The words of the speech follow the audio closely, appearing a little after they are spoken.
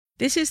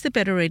This is the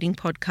Better Reading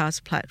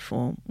Podcast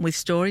platform with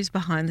stories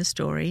behind the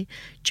story,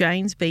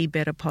 Jane's Be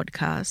Better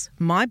podcast,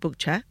 my book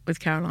chat with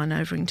Caroline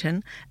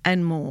Overington,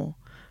 and more.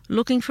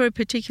 Looking for a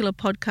particular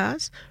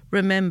podcast?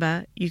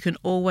 Remember, you can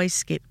always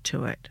skip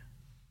to it.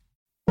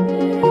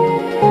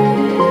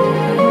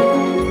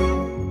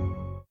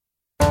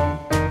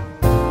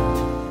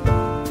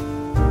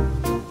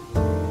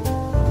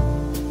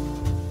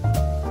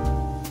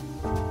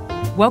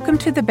 Welcome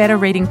to the Better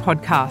Reading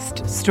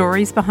Podcast,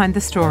 Stories Behind the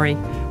Story,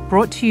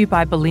 brought to you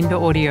by Belinda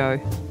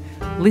Audio.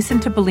 Listen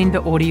to Belinda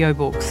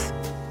audiobooks,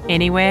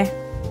 anywhere,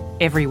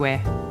 everywhere.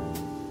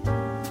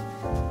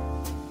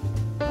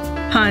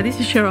 Hi, this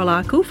is Cheryl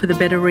Arkle for the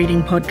Better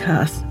Reading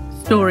Podcast,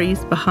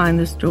 Stories Behind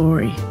the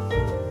Story.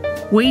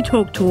 We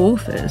talk to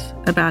authors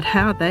about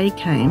how they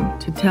came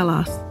to tell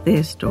us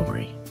their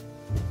story.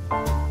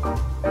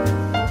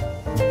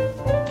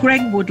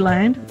 Greg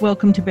Woodland,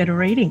 welcome to Better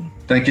Reading.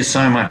 Thank you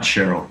so much,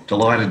 Cheryl.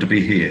 Delighted to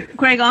be here.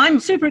 Greg, I'm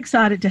super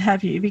excited to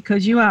have you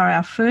because you are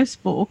our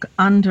first book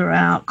under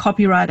our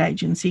copyright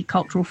agency,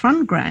 Cultural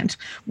Fund Grant,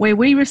 where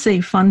we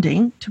receive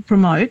funding to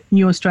promote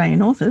new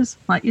Australian authors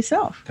like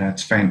yourself.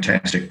 That's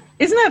fantastic.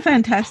 Isn't that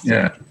fantastic?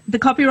 Yeah. The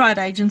Copyright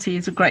Agency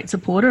is a great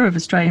supporter of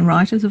Australian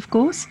writers, of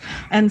course.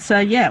 And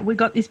so, we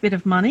got this bit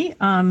of money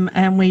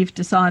and we've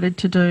decided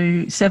to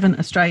do 7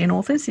 Australian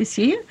authors this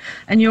year,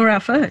 and you're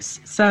our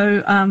first.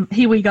 So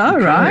here we go,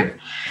 okay. Right?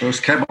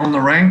 First cab on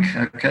the rank.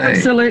 Okay.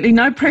 Absolutely.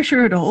 No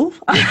pressure at all.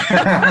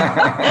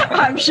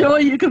 I'm sure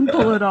you can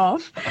pull it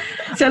off.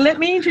 So let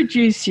me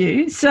introduce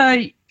you.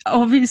 So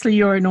obviously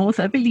you're an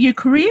author, but your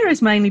career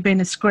has mainly been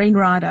a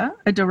screenwriter,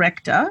 a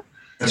director.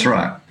 That's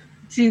right.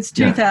 Since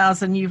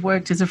 2000, You've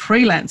worked as a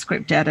freelance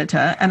script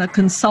editor and a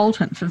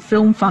consultant for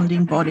film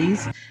funding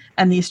bodies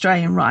and the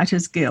Australian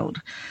Writers Guild.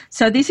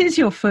 So this is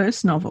your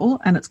first novel,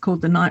 and it's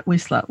called The Night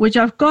Whistler, which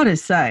I've got to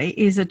say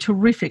is a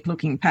terrific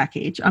looking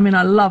package. I mean,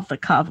 I love the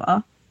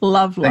cover.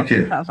 Love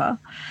the cover.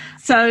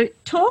 So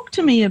talk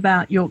to me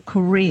about your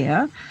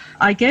career.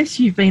 I guess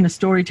you've been a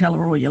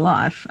storyteller all your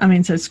life. I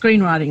mean, so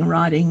screenwriting and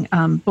writing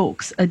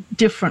books are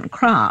different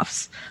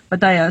crafts, but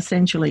they are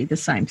essentially the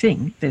same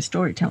thing. They're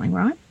storytelling,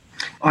 right?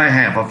 I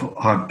have.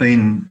 I've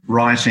been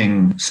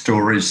writing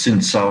stories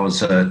since I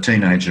was a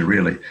teenager,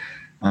 really,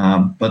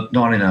 but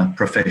not in a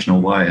professional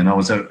way. And I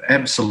was an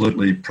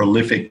absolutely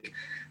prolific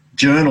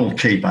journal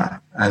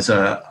keeper as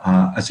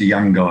a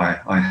young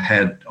guy.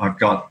 I've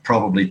got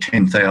probably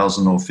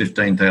 10,000 or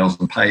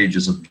 15,000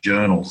 pages of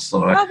journals that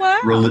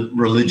I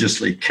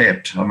religiously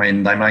kept. I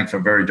mean, they make for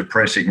very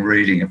depressing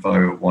reading if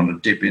I want to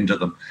dip into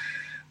them.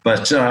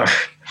 But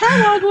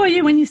how old were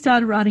you when you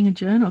started writing a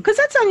journal? Because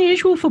that's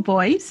unusual for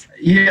boys.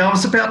 Yeah, I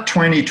was about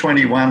 20,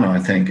 21, I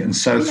think. And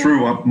so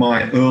through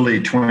my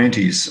early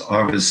 20s,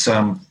 I was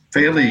and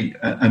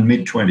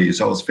mid-20s,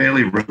 I was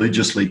fairly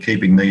religiously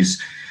keeping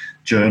these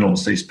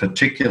journals, these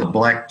particular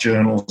black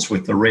journals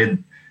with the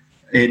red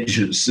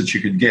edges that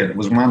you could get. It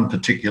was one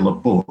particular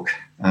book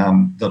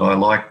that I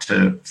liked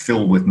to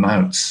fill with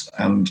notes,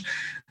 and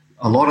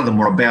a lot of them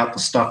were about the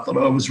stuff that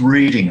I was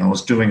reading. I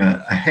was doing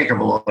a heck of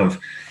a lot of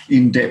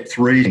in-depth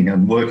reading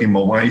and working my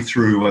way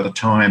through at the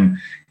time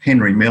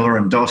Henry Miller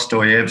and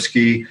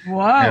Dostoevsky.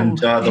 Wow, and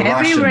the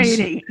heavy Russians.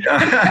 Reading.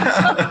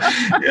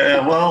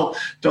 Yeah, well,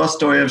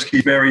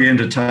 Dostoevsky, very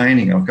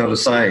entertaining, I've got to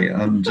say,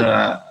 and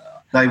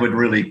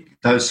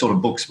those sort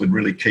of books would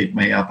really keep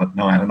me up at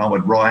night, and I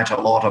would write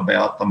a lot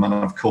about them. And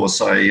of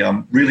course,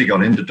 I really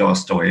got into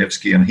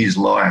Dostoevsky and his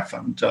life,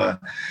 and I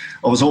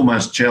was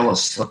almost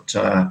jealous that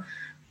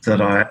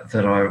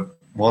I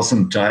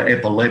wasn't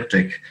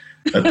epileptic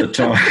at the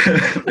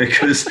time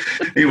because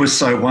he was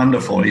so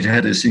wonderful. He'd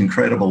had this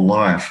incredible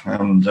life,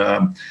 and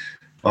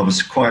I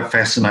was quite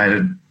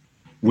fascinated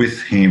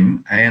with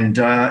him. And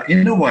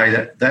in a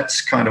way,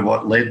 that's kind of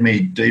what led me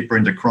deeper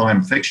into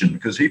crime fiction,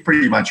 because he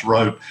pretty much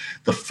wrote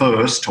the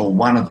first, or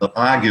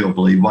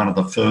arguably one of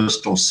the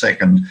first or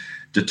second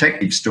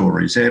detective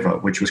stories ever,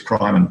 which was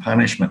Crime and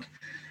Punishment.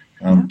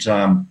 And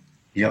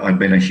I'd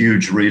been a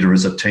huge reader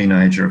as a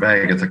teenager of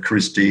Agatha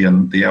Christie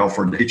and the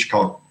Alfred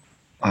Hitchcock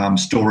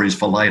Stories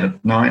for Late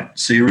at Night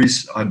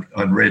series. I'd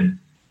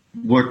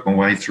worked my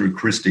way through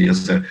Christie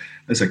as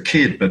a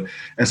kid, but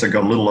as I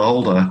got a little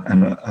older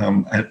and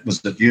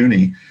was at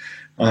uni,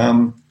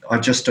 I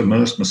just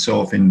immersed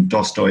myself in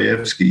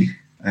Dostoevsky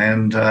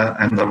and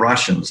the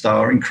Russians. They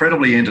are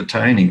incredibly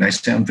entertaining. They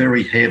sound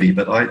very heavy,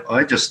 but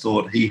I just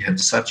thought he had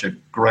such a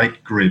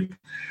great grip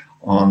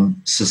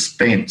on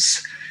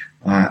suspense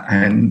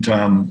and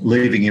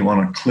leaving you on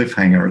a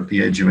cliffhanger at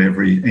the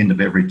end of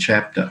every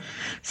chapter.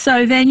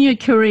 So then your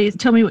career,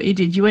 tell me what you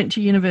did. You went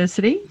to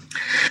university?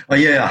 Oh,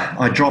 yeah,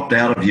 I dropped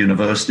out of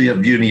university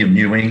at Uni of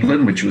New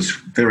England, which was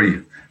very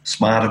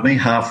smart of me,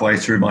 halfway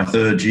through my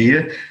third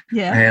year.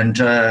 Yeah. And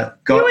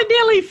you were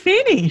nearly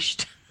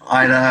finished.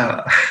 I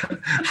know,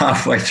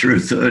 halfway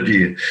through third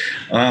year.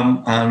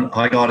 And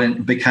I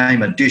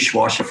became a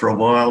dishwasher for a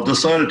while,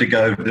 decided to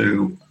go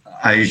to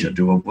Asia,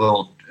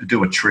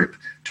 do a trip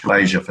to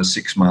Asia for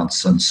 6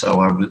 months. And so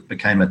I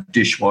became a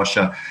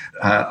dishwasher,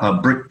 a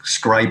brick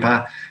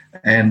scraper,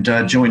 and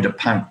joined a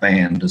punk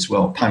band as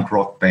well, punk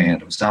rock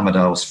band. It was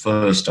Armadale's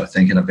first, I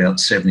think, in about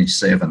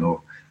 77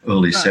 or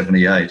early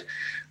 78.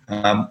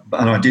 And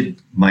I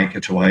did make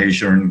it to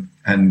Asia,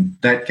 and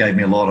that gave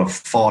me a lot of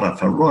fodder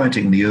for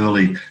writing the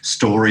early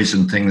stories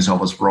and things I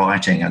was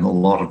writing, and a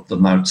lot of the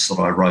notes that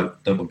I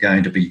wrote that were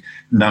going to be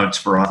notes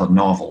for other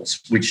novels,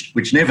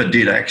 which never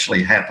did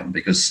actually happen,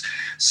 because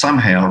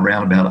somehow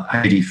around about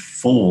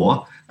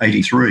 84,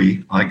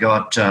 83, I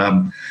got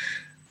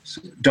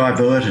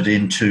diverted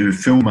into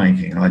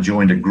filmmaking. I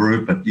joined a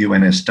group at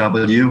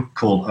UNSW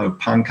called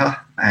Opunka,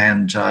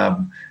 and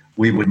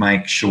we would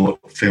make short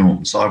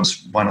films. I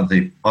was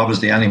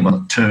the only one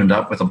that turned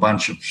up with a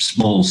bunch of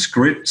small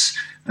scripts,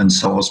 and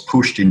so I was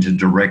pushed into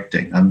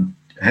directing. And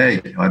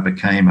hey, I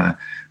became a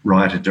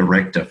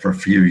writer-director for a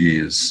few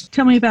years.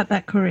 Tell me about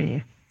that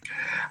career.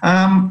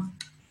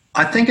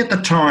 I think at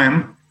the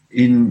time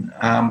in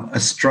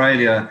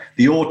Australia,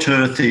 the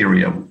auteur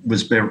theory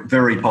was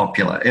very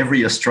popular.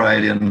 Every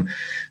Australian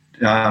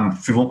young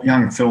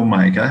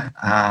filmmaker,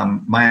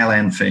 male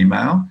and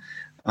female,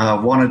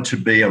 wanted to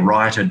be a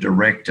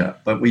writer-director,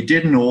 but we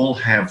didn't all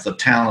have the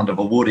talent of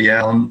a Woody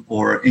Allen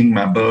or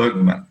Ingmar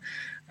Bergman.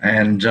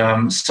 And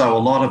so a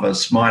lot of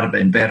us might have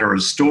been better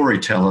as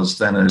storytellers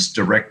than as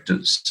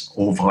directors,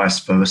 or vice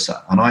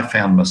versa. And I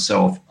found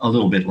myself a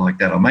little bit like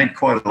that. I made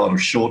quite a lot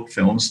of short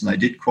films, and they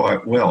did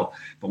quite well.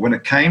 But when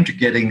it came to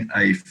getting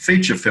a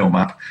feature film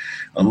up,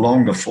 a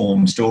longer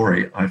form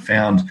story, I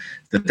found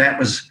that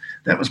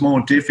was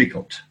more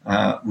difficult.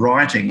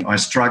 Writing, I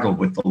struggled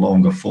with the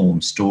longer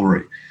form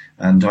story.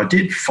 And I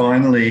did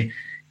finally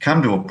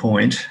come to a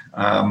point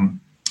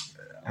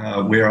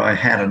where I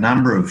had a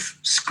number of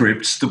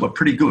scripts that were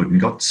pretty good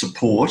and got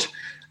support,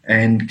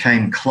 and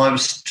came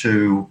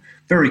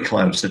very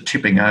close to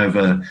tipping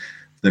over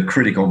the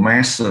critical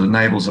mass that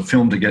enables a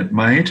film to get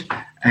made.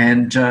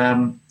 And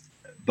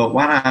but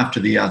one after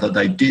the other,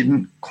 they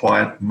didn't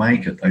quite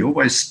make it. They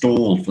always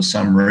stalled for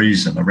some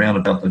reason around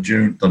about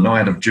the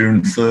night of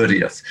June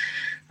 30th,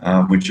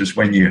 which is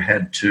when you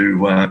had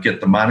to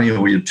get the money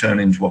or you'd turn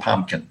into a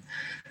pumpkin.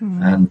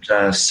 And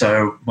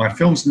so my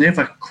films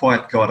never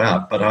quite got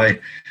up, but I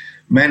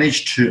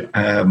managed to,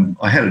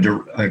 I had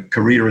a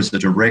career as a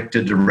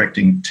director,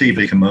 directing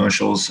TV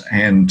commercials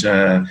and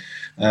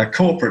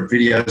corporate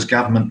videos,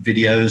 government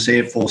videos,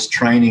 Air Force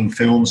training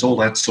films, all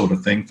that sort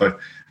of thing for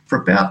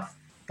about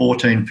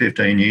 14,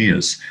 15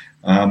 years.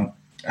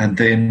 And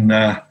then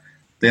I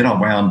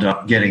wound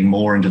up getting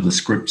more into the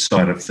script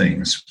side of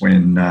things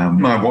when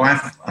my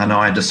wife and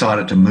I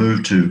decided to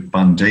move to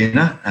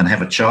Bundeena and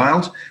have a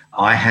child.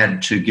 I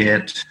had to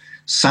get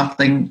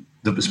something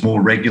that was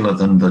more regular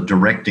than the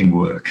directing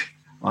work.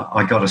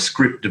 I got a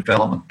script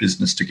development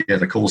business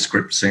together called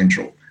Script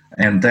Central,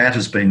 and that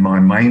has been my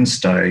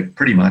mainstay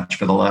pretty much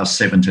for the last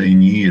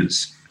 17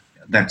 years.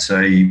 That's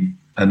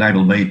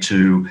enabled me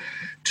to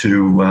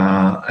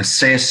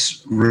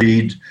assess,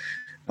 read,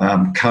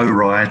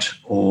 co-write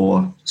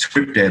or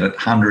script edit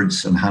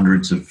hundreds and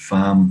hundreds of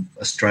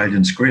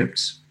Australian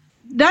scripts.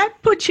 That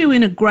puts you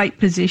in a great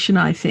position,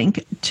 I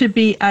think, to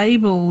be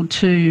able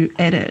to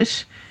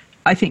edit.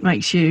 I think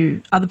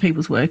other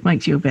people's work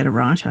makes you a better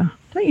writer,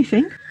 don't you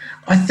think?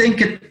 I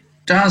think it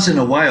does in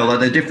a way, although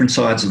they're different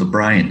sides of the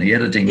brain. The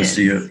editing is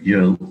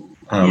your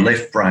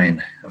left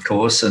brain, of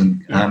course,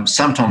 and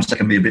sometimes that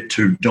can be a bit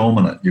too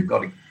dominant. You've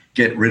got to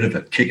get rid of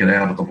it, kick it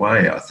out of the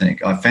way, I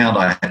think. I found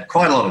I had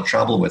quite a lot of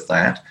trouble with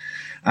that,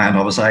 and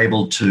I was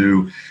able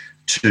to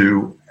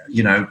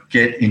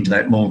get into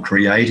that more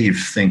creative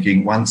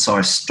thinking once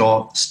I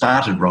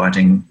started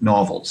writing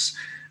novels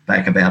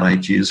back about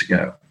 8 years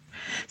ago.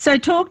 So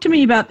talk to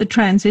me about the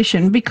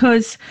transition,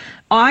 because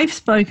I've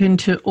spoken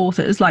to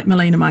authors like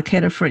Melina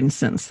Marchetta, for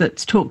instance,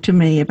 that's talked to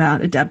me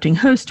about adapting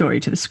her story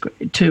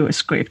to a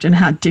script and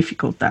how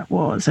difficult that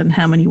was and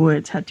how many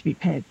words had to be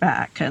pared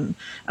back. And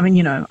I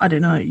mean, I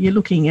don't know, you're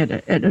looking at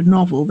a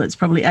novel that's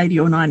probably 80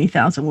 or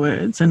 90,000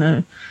 words and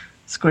a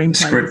screenplay.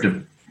 A script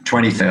of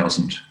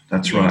 20,000,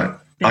 that's right.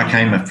 I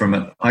came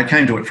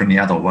to it from the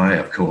other way,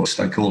 of course.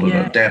 They called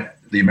it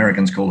the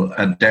Americans call it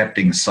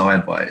adapting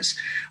sideways.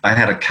 I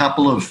had a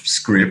couple of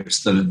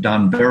scripts that had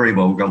done very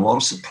well, got a lot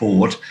of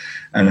support,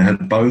 and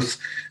had both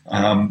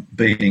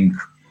been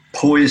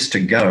poised to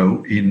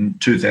go in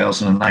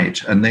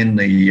 2008. And then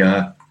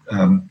the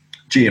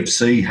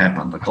GFC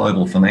happened, the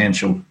global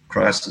financial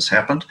crisis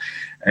happened,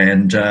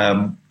 and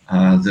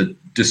the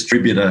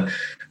distributor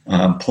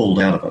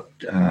pulled out of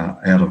it,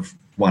 out of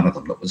one of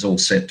them that was all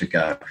set to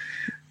go.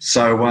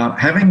 So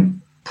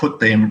having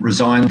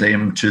resigned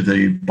them to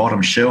the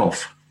bottom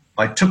shelf,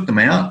 I took them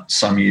out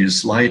some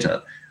years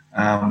later.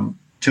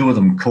 Two of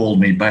them called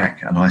me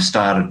back, and I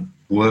started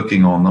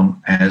working on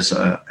them as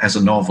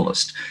a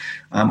novelist.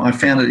 I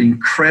found it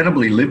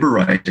incredibly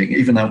liberating,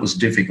 even though it was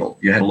difficult.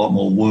 You had a lot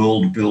more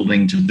world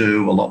building to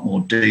do, a lot more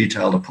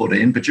detail to put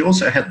in, but you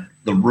also had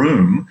the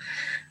room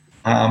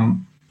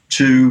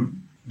to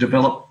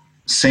develop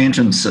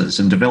sentences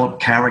and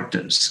develop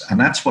characters, and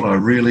that's what I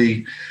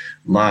really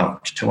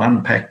loved to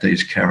unpack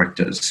these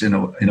characters in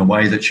a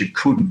way that you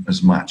couldn't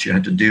as much. You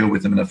had to deal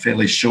with them in a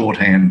fairly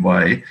shorthand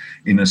way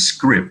in a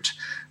script,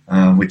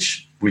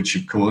 which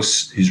of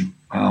course is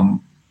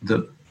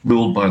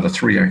ruled by the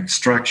 3-act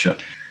structure.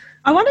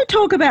 I want to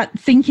talk about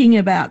thinking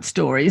about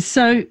stories.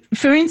 So,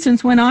 for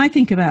instance, when I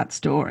think about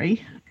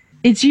story,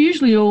 it's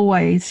usually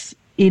always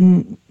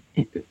in,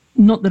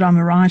 not that I'm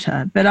a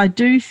writer, but I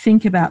do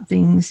think about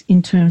things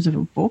in terms of a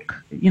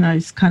book,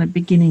 it's kind of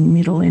beginning,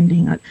 middle,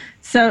 ending.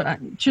 So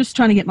just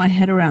trying to get my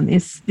head around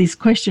this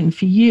question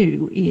for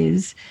you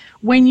is,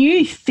 when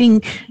you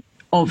think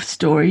of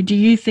story, do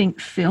you think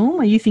film?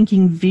 Are you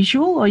thinking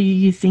visual, or are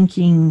you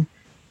thinking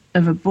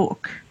of a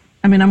book?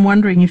 I mean, I'm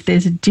wondering if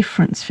there's a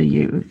difference for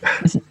you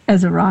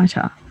as a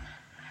writer.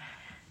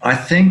 I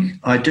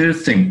do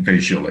think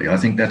visually. I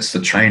think that's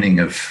the training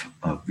of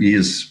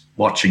years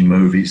watching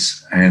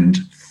movies and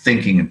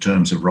thinking in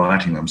terms of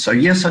writing them. So,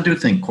 yes, I do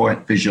think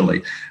quite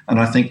visually, and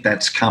I think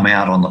that's come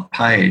out on the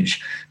page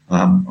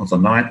of The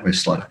Night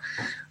Whistler.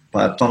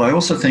 But I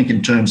also think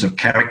in terms of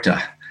character.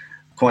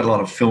 Quite a lot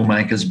of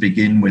filmmakers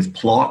begin with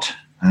plot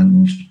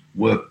and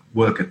work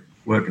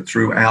it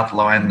through,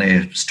 outline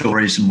their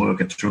stories and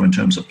work it through in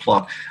terms of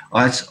plot.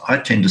 I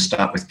tend to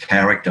start with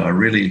character. I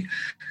really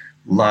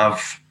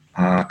love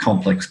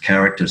complex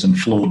characters and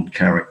flawed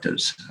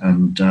characters.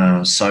 And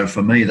so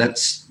for me,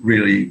 that's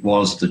really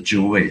was the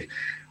joy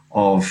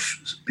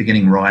of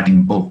beginning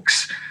writing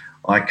books.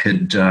 I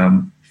could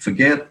not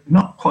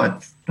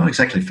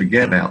exactly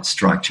forget about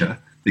structure,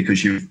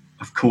 because you've,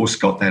 of course,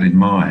 got that in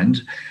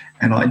mind.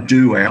 And I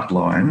do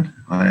outline.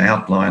 I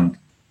outlined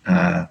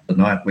The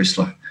Night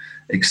Whistler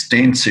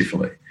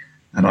extensively,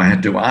 and I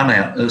had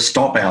to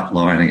stop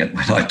outlining it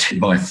when I did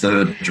my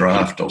third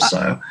draft or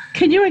so.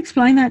 Can you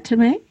explain that to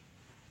me?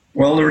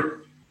 Well,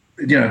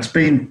 it's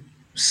been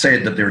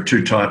said that there are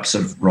two types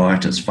of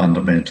writers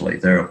fundamentally.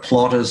 There are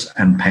plotters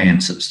and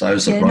pantsers.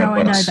 Those that write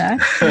I know that.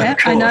 Yeah,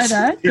 I know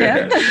that.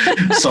 Yeah.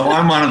 So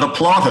I'm one of the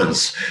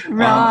plotters.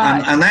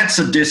 Right. And that's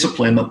a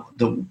discipline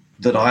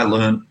that I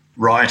learned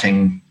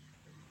writing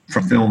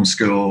from film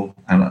school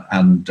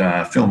and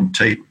film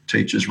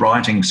teachers,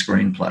 writing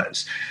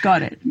screenplays.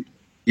 Got it.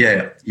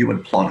 Yeah, you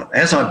would plot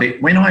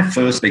it. When I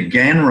first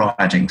began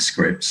writing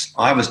scripts,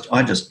 I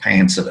just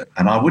pantsed it,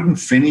 and I wouldn't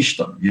finish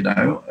them.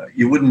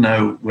 You wouldn't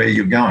know where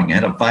you're going. You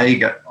had a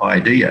vague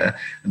idea,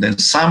 and then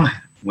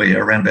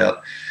somewhere around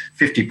about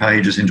 50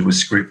 pages into a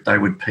script, they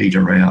would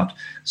peter out.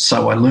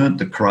 So I learnt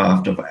the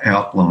craft of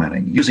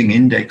outlining, using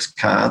index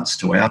cards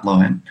to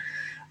outline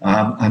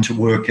and to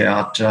work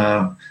out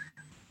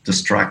the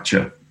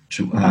structure.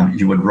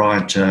 You would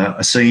write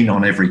a scene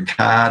on every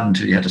card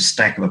until you had a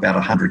stack of about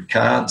 100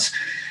 cards.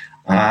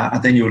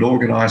 And then you would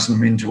organise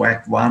them into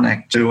Act 1,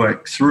 Act 2,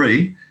 Act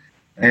 3.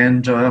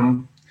 And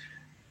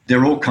there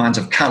are all kinds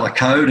of colour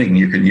coding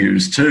you can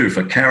use too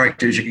for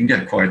characters. You can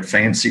get quite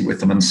fancy with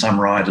them, and some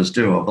writers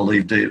do. I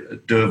believe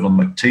Dervla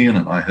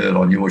McTiernan, I heard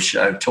on your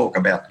show, talk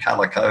about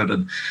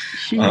colour-coded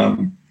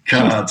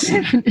cards.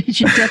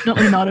 She's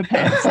definitely not a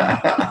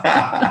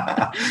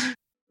pantser.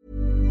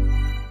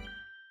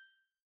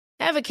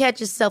 Ever catch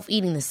yourself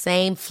eating the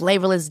same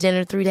flavorless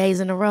dinner 3 days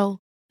in a row?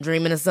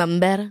 Dreaming of something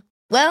better?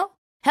 Well,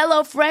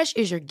 HelloFresh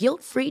is your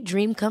guilt-free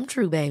dream come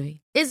true,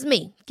 baby. It's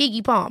me,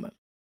 Keke Palmer.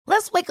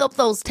 Let's wake up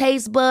those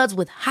taste buds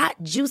with hot,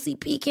 juicy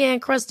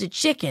pecan-crusted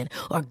chicken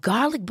or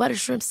garlic butter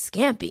shrimp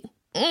scampi.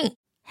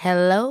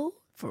 Hello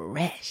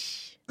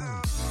Fresh.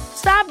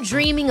 Stop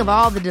dreaming of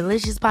all the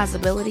delicious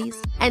possibilities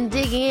and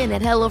dig in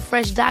at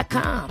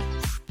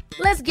HelloFresh.com.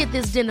 Let's get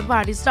this dinner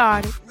party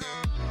started.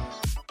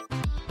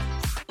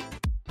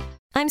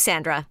 I'm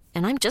Sandra,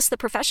 and I'm just the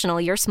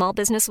professional your small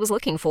business was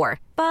looking for.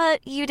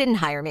 But you didn't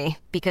hire me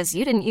because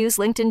you didn't use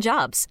LinkedIn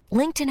Jobs.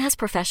 LinkedIn has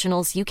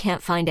professionals you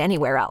can't find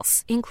anywhere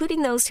else,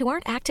 including those who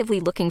aren't actively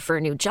looking for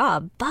a new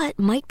job, but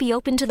might be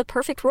open to the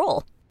perfect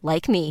role,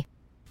 like me.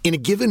 In a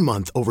given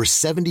month, over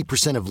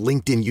 70% of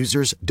LinkedIn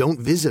users don't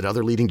visit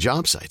other leading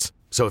job sites.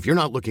 So if you're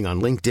not looking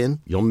on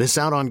LinkedIn, you'll miss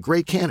out on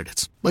great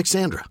candidates like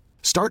Sandra.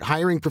 Start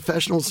hiring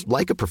professionals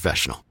like a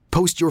professional.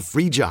 Post your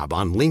free job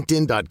on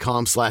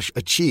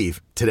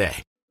linkedin.com/achieve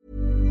today.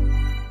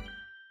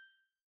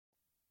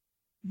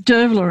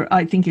 Dervla,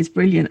 I think, is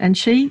brilliant. And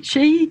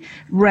she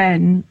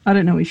ran, I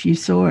don't know if you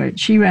saw it,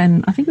 she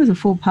ran, I think it was a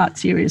 4-part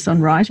series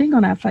on writing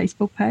on our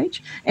Facebook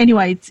page.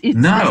 Anyway, it's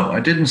No, I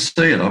didn't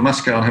see it. I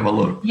must go and have a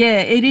look.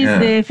 Yeah, it is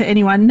there for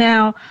anyone.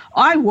 Now,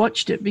 I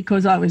watched it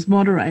because I was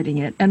moderating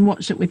it and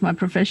watched it with my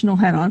professional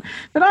hat on.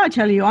 But I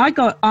tell you,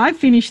 I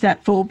finished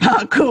that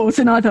 4-part course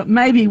and I thought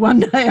maybe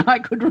one day I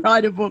could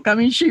write a book. I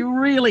mean, she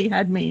really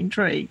had me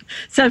intrigued.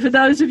 So for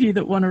those of you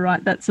that want to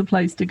write, that's the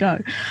place to go.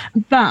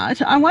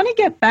 But I want to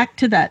get back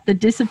to that, the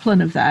discipline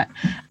of that.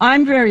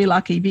 I'm very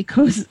lucky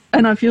because,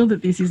 and I feel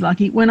that this is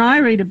lucky, when I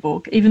read a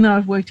book, even though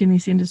I've worked in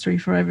this industry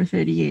for over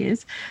 30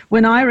 years,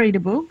 when I read a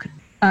book,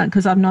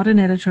 because I'm not an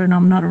editor and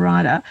I'm not a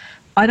writer,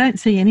 I don't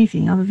see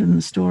anything other than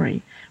the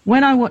story.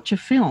 When I watch a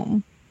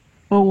film,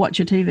 or watch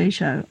a TV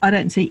show. I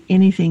don't see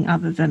anything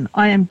other than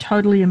I am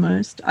totally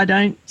immersed. I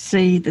don't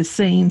see the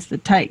scenes, the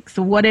takes,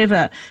 or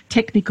whatever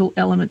technical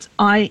elements.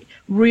 I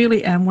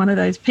really am one of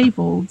those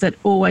people that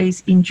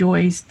always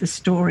enjoys the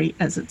story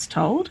as it's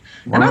told.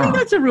 Wow. And I think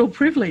that's a real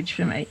privilege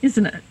for me,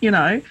 isn't it? You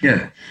know?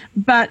 Yeah.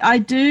 But I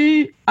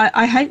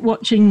hate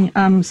watching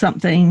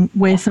something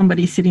where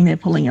somebody's sitting there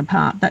pulling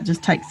apart. That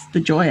just takes the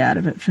joy out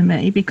of it for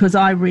me, because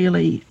I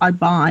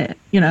buy it.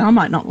 You know, I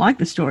might not like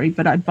the story,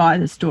 but I buy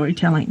the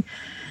storytelling.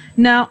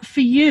 Now,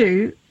 for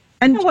you,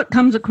 and what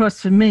comes across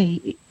for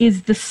me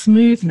is the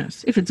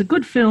smoothness. If it's a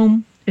good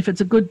film, if it's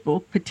a good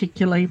book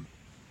particularly,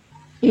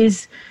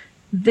 is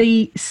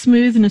the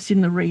smoothness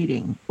in the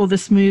reading or the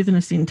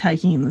smoothness in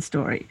taking in the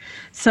story.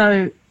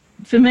 So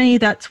for me,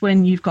 that's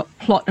when you've got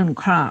plot and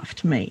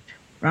craft meet,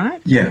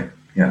 right? Yeah,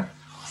 yeah.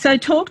 So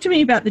talk to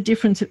me about the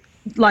difference,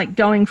 like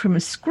going from a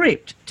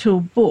script to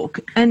a book.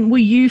 And were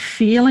you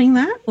feeling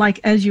that, like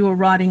as you were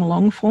writing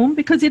long form?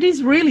 Because it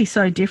is really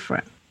so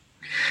different.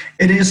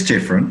 It is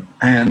different.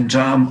 And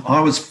I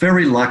was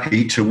very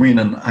lucky to win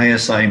an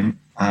ASA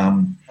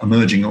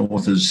Emerging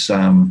Authors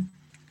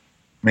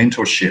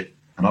mentorship.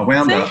 And I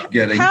wound up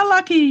getting... How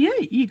lucky are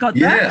you? You got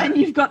that, and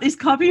you've got this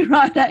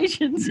copyright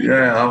agency.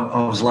 Yeah,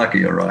 I was lucky,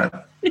 you're right.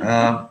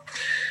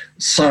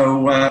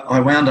 So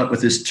I wound up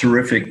with this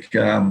terrific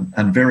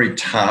and very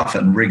tough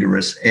and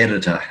rigorous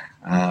editor,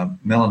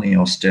 Melanie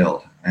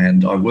Austell.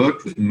 And I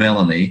worked with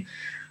Melanie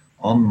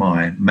on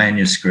my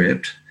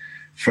manuscript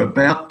for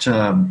about,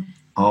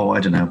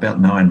 about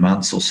 9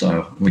 months or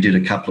so. We did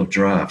a couple of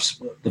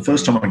drafts. The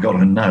first time I got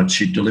her notes,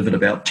 she delivered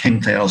about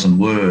 10,000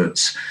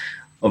 words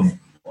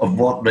of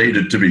what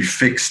needed to be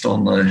fixed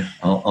on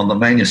the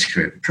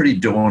manuscript. Pretty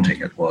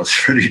daunting it was,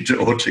 pretty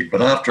daunting.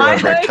 But after I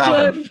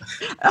recovered...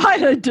 I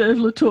heard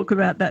Dervla talk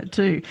about that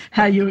too,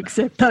 how you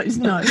accept those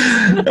notes.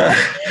 And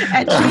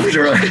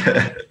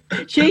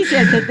she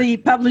said that the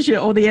publisher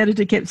or the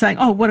editor kept saying,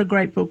 oh, what a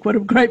great book, what a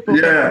great book.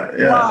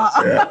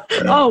 Yeah.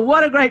 Oh,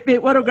 what a great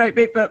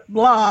bit, but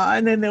blah.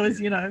 And then there was,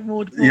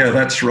 more. Yeah,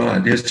 that's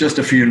right. There's just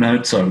a few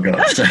notes I've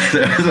got. So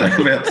there was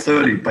about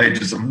 30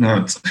 pages of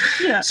notes.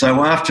 Yeah.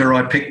 So after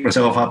I picked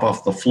myself up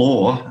off the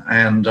floor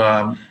and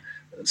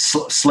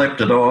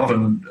slept it off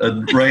and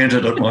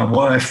ranted at my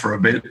wife for a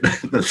bit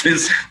that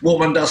this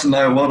woman doesn't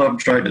know what I'm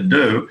trying to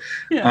do.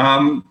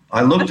 Yeah.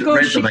 I looked at read them.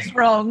 Of course she's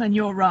wrong and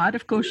you're right.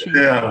 Of course she is.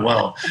 Yeah,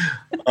 well,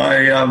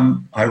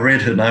 I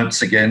read her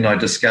notes again. I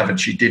discovered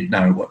she did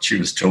know what she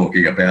was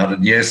talking about.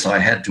 And yes, I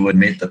had to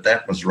admit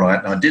that was right.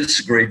 And I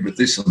disagreed with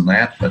this and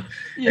that. But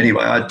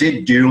anyway, I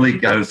did duly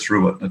go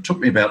through it. And it took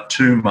me about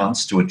 2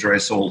 months to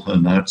address all her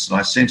notes. And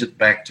I sent it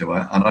back to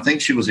her. And I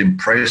think she was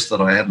impressed that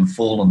I hadn't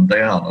fallen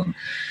down and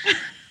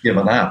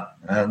given up.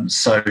 And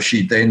so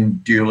she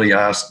then duly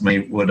asked me,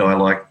 would I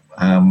like...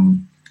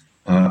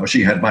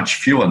 she had much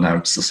fewer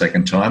notes the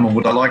second time, and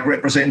would I like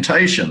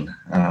representation?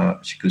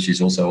 Because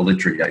she's also a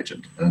literary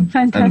agent.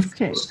 Fantastic. And of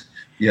course,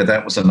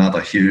 that was another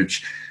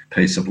huge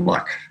piece of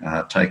luck,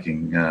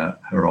 taking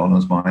her on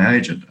as my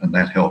agent, and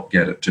that helped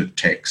get it to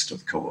text,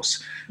 of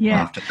course,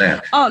 after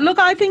that. Oh, look,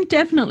 I think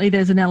definitely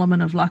there's an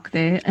element of luck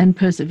there and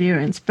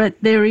perseverance, but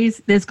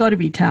there's got to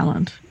be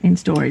talent in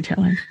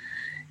storytelling.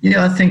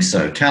 Yeah, I think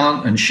so.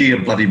 Talent and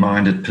sheer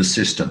bloody-minded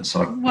persistence.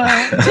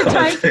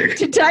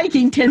 To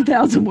taking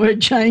 10,000 word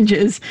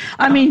changes,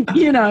 I mean,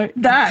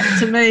 that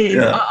to me,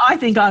 I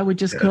think I would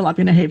just curl up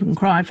in a heap and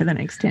cry for the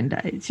next 10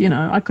 days.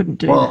 I couldn't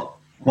do that.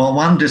 Well,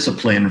 one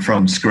discipline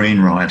from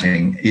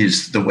screenwriting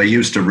is that we're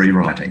used to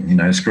rewriting.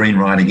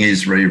 Screenwriting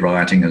is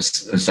rewriting,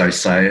 as they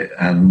say,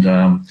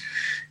 and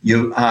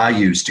you are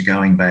used to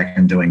going back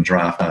and doing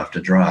draft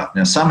after draft.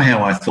 Now,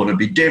 somehow I thought it'd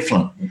be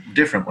different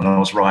when I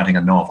was writing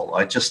a novel.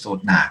 I just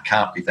thought,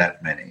 can't be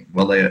that many.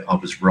 Well, I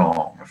was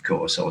wrong, of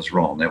course. I was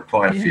wrong. There were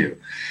quite a few.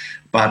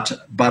 But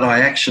I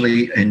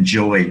actually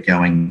enjoy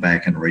going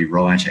back and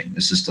rewriting.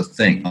 This is the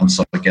thing. Once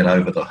I get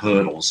over the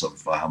hurdles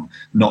of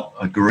not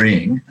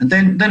agreeing. And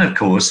then of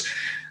course,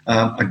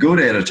 a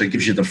good editor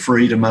gives you the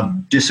freedom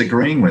of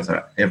disagreeing with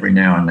her every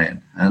now and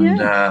then.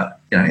 And,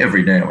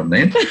 every now and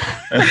then.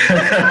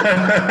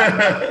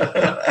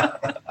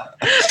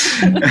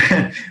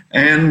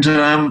 And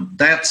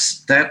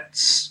that's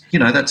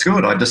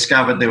good. I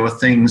discovered there were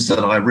things that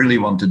I really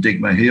want to dig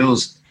my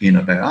heels in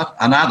about,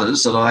 and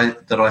others that I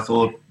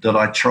thought that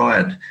I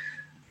tried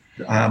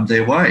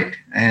their way.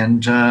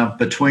 And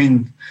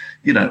between,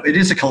 it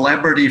is a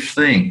collaborative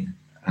thing.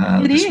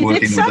 Working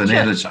with an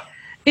editor.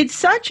 It's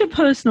such a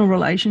personal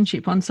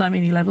relationship on so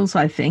many levels,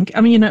 I think. I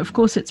mean, of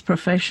course it's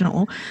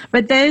professional,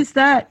 but there's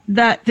that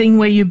thing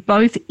where you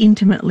both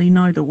intimately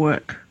know the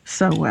work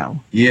so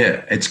well.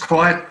 Yeah, it's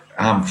quite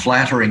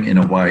flattering in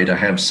a way to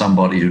have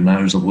somebody who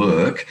knows the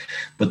work,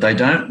 but they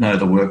don't know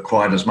the work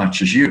quite as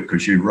much as you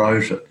because you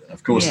wrote it.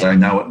 Of course, they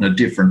know it in a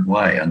different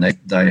way, and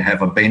they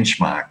have a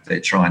benchmark they're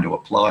trying to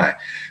apply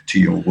to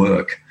your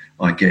work,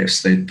 I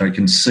guess. They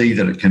can see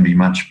that it can be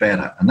much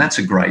better, and that's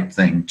a great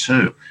thing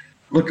too.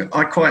 Look,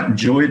 I quite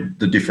enjoyed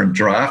the different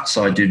drafts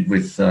I did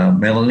with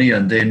Melanie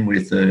and then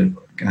with a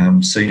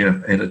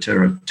senior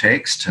editor of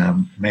Text,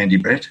 Mandy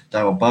Brett.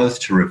 They were both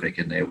terrific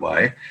in their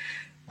way,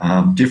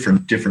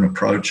 different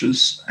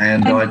approaches.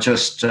 And I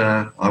just,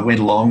 I went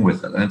along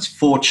with it. And it's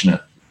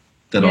fortunate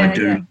that I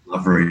do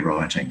love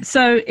rewriting.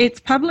 So it's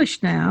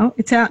published now.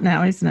 It's out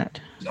now, isn't it?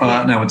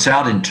 No, it's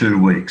out in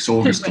 2 weeks.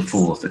 August the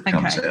 4th it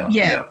comes out.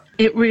 Yeah,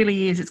 it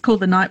really is. It's called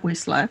The Night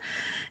Whistler.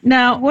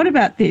 Now, what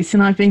about this?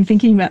 And I've been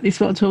thinking about this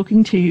while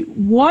talking to you.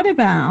 What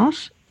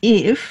about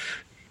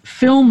if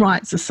film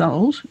rights are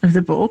sold of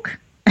the book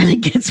and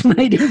it gets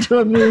made into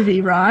a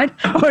movie, right?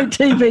 Or a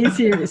TV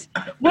series?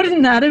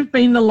 Wouldn't that have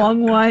been the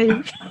long way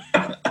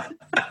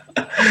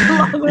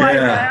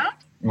around?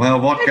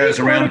 Well, what goes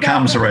around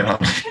comes around.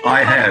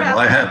 I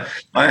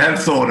have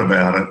thought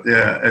about it.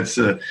 Yeah, it's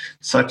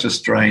such a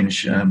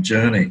strange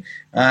journey.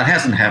 It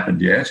hasn't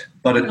happened yet,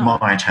 but it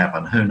might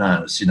happen. Who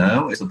knows? You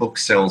know, if the book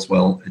sells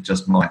well, it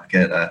just might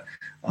get a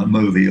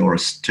movie or a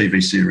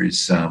TV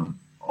series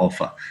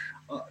offer.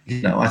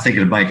 You know, I think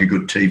it'd make a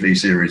good TV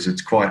series.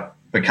 It's quite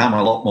become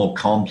a lot more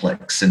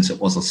complex since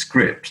it was a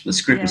script. The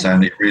script was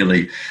only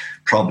really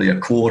probably a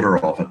quarter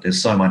of it.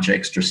 There's so much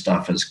extra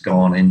stuff has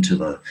gone into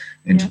the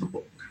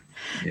book.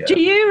 Yeah. Do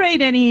you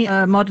read any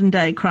modern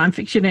day crime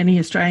fiction, any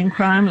Australian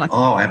crime?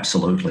 Oh,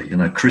 absolutely. You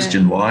know,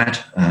 Christian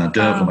White,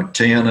 Derville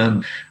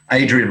McTiernan,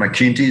 Adrian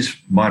McKinty's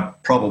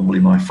probably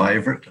my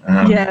favourite.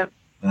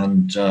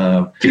 And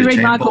do you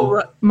read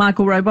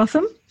Michael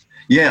Robotham?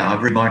 Yeah,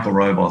 I've read Michael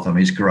Robotham.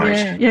 He's great.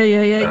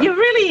 Yeah. You're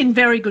really in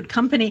very good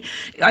company.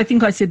 I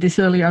think I said this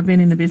earlier. I've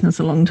been in the business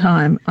a long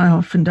time. I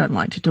often don't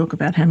like to talk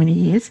about how many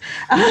years.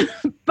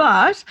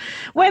 But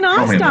when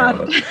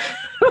I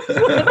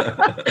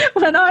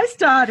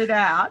started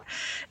out,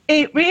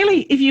 it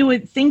really, if you were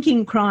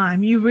thinking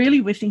crime, you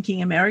really were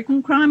thinking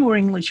American crime or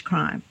English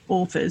crime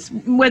authors,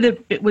 whether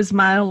it was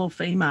male or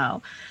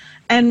female.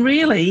 And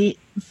really,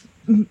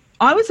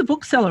 I was a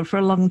bookseller for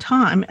a long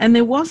time and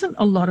there wasn't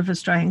a lot of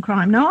Australian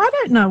crime. Now, I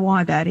don't know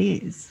why that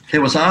is.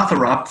 There was Arthur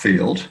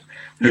Upfield,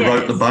 who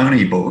wrote the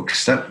Boney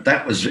books.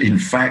 That was, in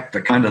fact,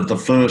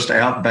 the first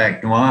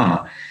outback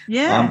noir.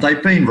 Yeah.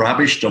 They've been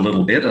rubbished a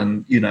little bit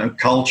and, you know,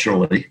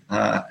 culturally,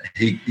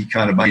 he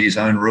kind of made his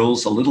own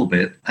rules a little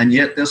bit. And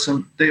yet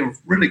they're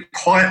really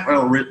quite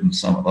well written,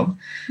 some of them.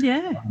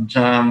 Yeah.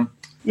 And,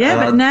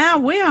 but now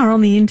we are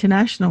on the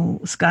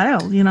international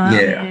scale, you know.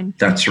 Yeah,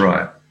 that's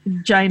right.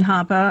 Jane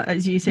Harper,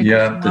 as you said.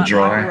 The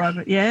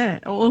Dry.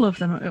 All of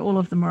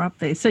them are up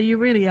there. So you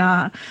really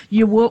are,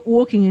 you're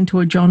walking into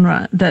a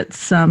genre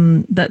that's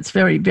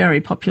very, very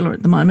popular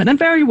at the moment and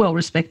very well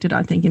respected,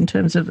 I think, in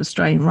terms of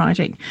Australian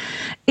writing.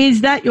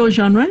 Is that your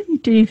genre,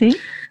 do you think?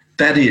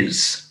 That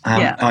is.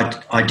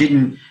 I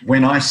didn't,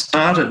 when I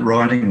started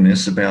writing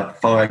this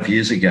about 5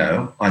 years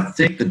ago, I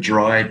think The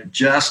Dry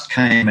just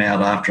came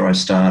out after I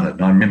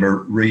started. I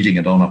remember reading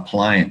it on a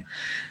plane.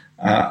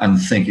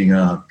 And thinking,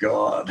 oh,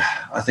 God,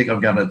 I think I'm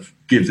going to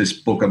give this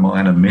book of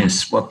mine a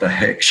miss. What the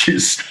heck?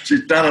 She's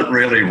done it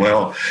really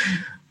well.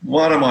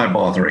 What am I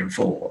bothering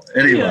for?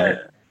 Anyway,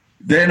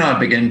 then I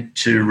began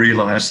to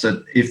realise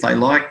that if they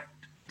liked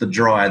The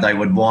Dry,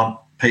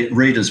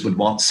 readers would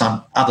want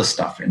some other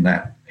stuff in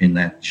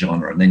that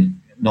genre. And then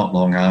not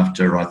long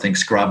after, I think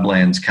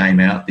Scrublands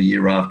came out the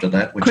year after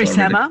that. Which Chris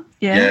Hammer.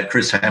 Yeah,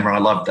 Chris Hammer. I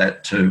loved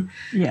that too.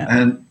 Yeah.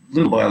 And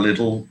little by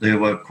little, there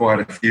were quite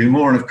a few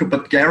more.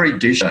 But Gary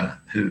Disher,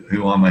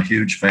 who I'm a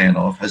huge fan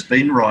of, has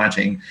been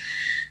writing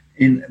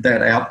in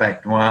that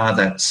outback noir,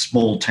 that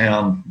small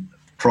town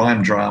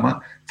crime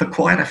drama, for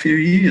quite a few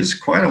years,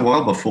 quite a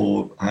while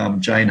before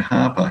Jane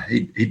Harper.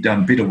 He'd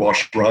done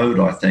Bitterwash Road,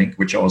 I think,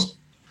 which was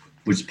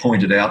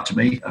pointed out to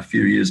me a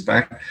few years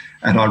back.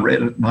 And I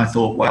read it and I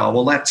thought, wow,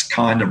 well, that's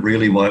kind of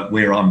really what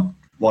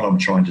I'm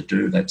trying to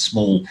do, that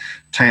small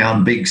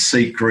town, big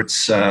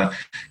secrets, cop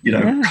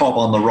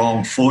on the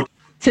wrong foot.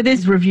 So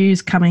there's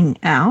reviews coming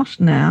out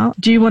now.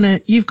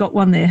 You've got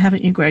one there,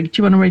 haven't you, Greg? Do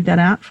you want to read that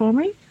out for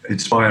me?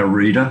 It's by a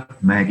reader,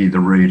 Maggie the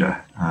Reader,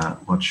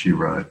 what she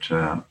wrote.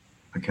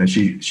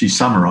 She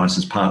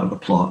summarises part of the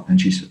plot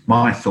and she said,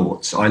 my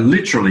thoughts. I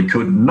literally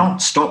could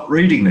not stop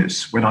reading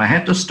this. When I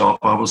had to stop,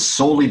 I was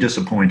sorely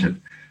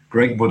disappointed.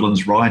 Greg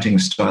Woodland's writing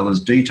style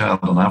is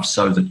detailed enough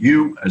so that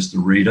you, as the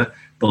reader,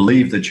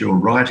 believe that you're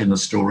right in the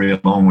story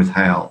along with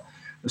Hal.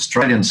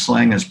 Australian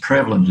slang is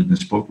prevalent in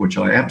this book, which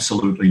I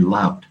absolutely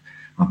loved.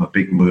 I'm a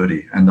big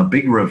wordy. And the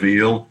big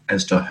reveal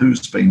as to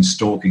who's been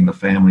stalking the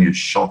family is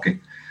shocking.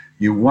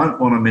 You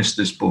won't want to miss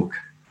this book.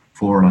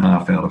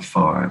 4.5 out of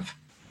 5.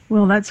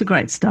 Well, that's a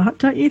great start,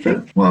 don't you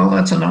think? Well,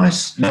 that's a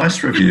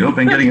nice review. I've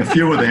been getting a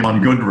few of them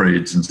on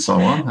Goodreads and so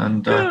on.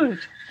 And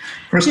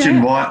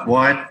Christian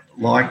White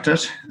liked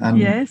it. And,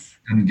 yes.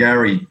 And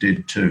Gary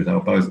did too. They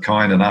were both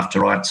kind enough to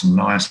write some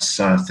nice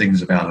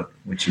things about it,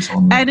 which is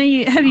on. And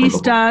have you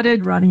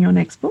started writing your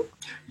next book?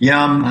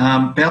 Yeah,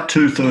 I'm about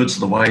 2/3 of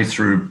the way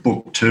through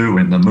book 2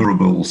 in the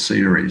Murrabul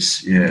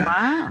series.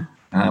 Yeah.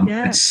 Wow.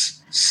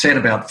 It's set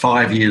about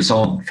 5 years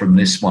on from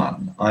this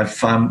one. I've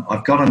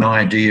got an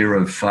idea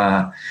of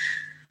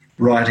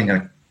writing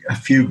a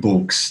few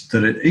books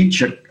that are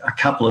each a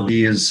couple of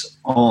years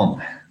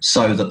on.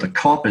 so that the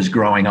cop is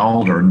growing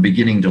older and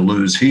beginning to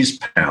lose his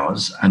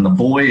powers, and the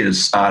boy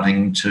is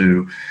starting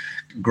to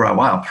grow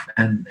up,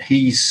 and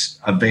he's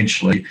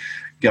eventually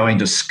going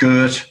to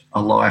skirt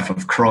a life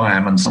of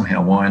crime and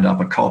somehow wind up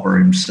a copper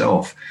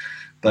himself.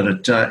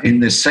 But in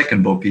this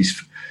second book,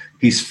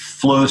 he's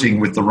flirting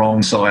with the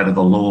wrong side of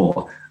the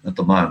law at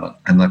the moment,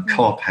 and the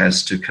cop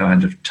has to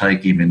kind of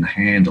take him in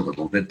hand a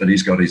little bit, but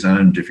he's got his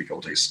own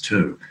difficulties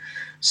too,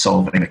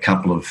 solving a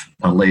couple of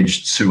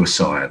alleged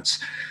suicides.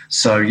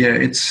 So, yeah,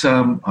 it's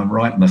I'm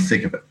right in the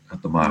thick of it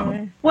at the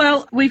moment.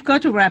 Well, we've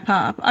got to wrap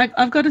up.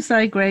 I've got to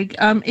say, Greg,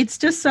 it's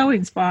just so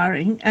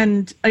inspiring,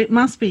 and it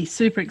must be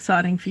super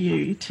exciting for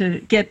you to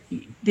get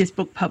this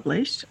book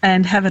published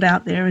and have it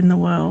out there in the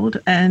world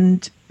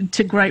and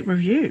to great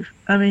review.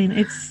 I mean,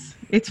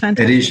 it's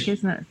fantastic,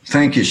 isn't it?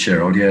 Thank you,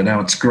 Cheryl. Yeah, no,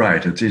 it's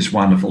great. It is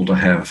wonderful to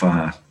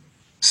have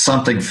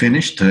something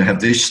finished, to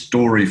have this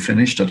story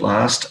finished at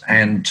last,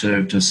 and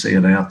to see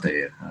it out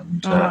there.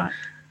 And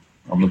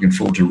I'm looking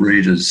forward to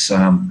readers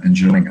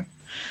enjoying it.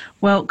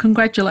 Well,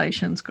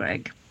 congratulations,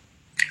 Greg.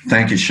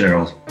 Thank you,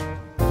 Cheryl.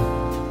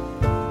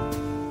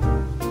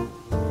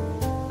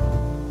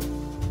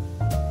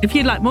 If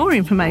you'd like more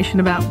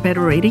information about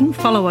Better Reading,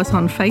 follow us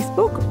on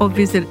Facebook or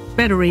visit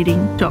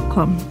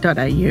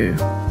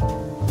betterreading.com.au.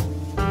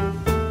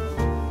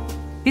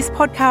 This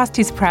podcast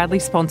is proudly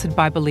sponsored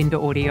by Belinda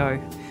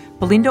Audio.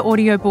 Belinda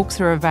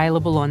audiobooks are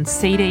available on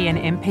CD and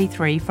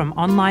MP3 from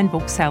online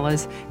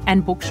booksellers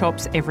and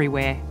bookshops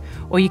everywhere,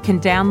 or you can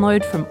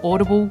download from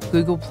Audible,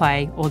 Google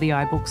Play or the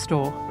iBook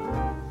Store.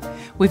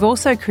 We've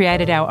also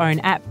created our own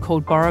app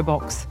called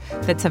BorrowBox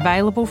that's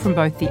available from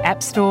both the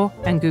App Store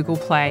and Google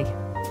Play.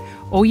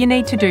 All you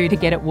need to do to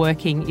get it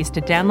working is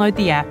to download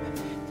the app,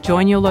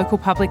 join your local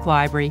public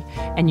library,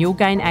 and you'll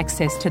gain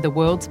access to the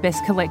world's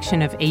best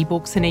collection of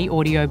ebooks and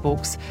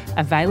e-audiobooks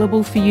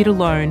available for you to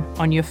loan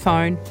on your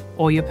phone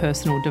or your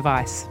personal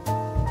device.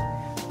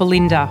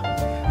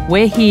 Belinda,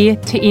 we're here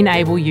to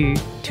enable you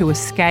to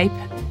escape,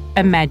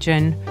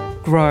 imagine,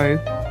 grow,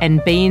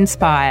 and be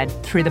inspired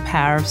through the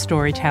power of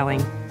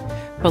storytelling.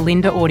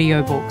 Belinda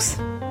Audiobooks.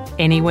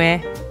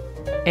 Anywhere,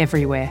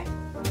 everywhere.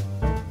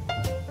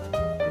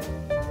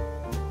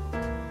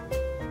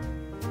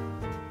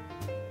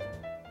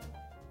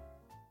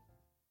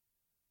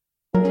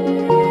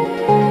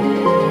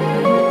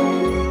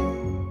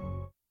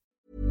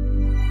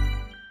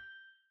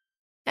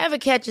 Ever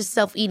catch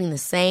yourself eating the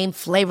same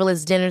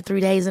flavorless dinner 3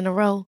 days in a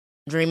row?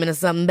 Dreaming of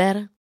something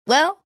better?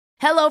 Well,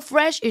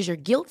 HelloFresh is your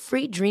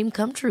guilt-free dream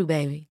come true,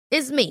 baby.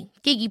 It's me,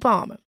 Keke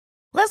Palmer.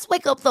 Let's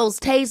wake up those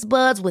taste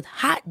buds with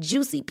hot,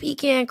 juicy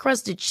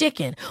pecan-crusted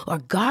chicken or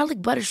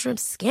garlic butter shrimp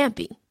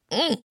scampi.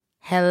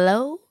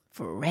 Hello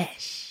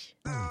Fresh.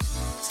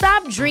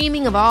 Stop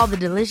dreaming of all the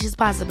delicious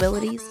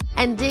possibilities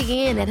and dig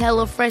in at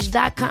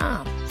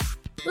HelloFresh.com.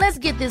 Let's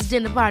get this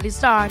dinner party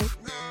started.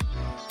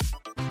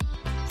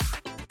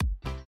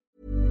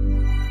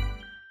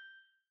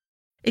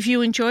 If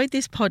you enjoyed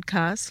this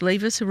podcast,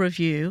 leave us a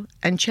review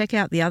and check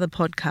out the other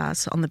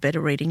podcasts on the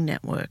Better Reading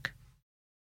Network.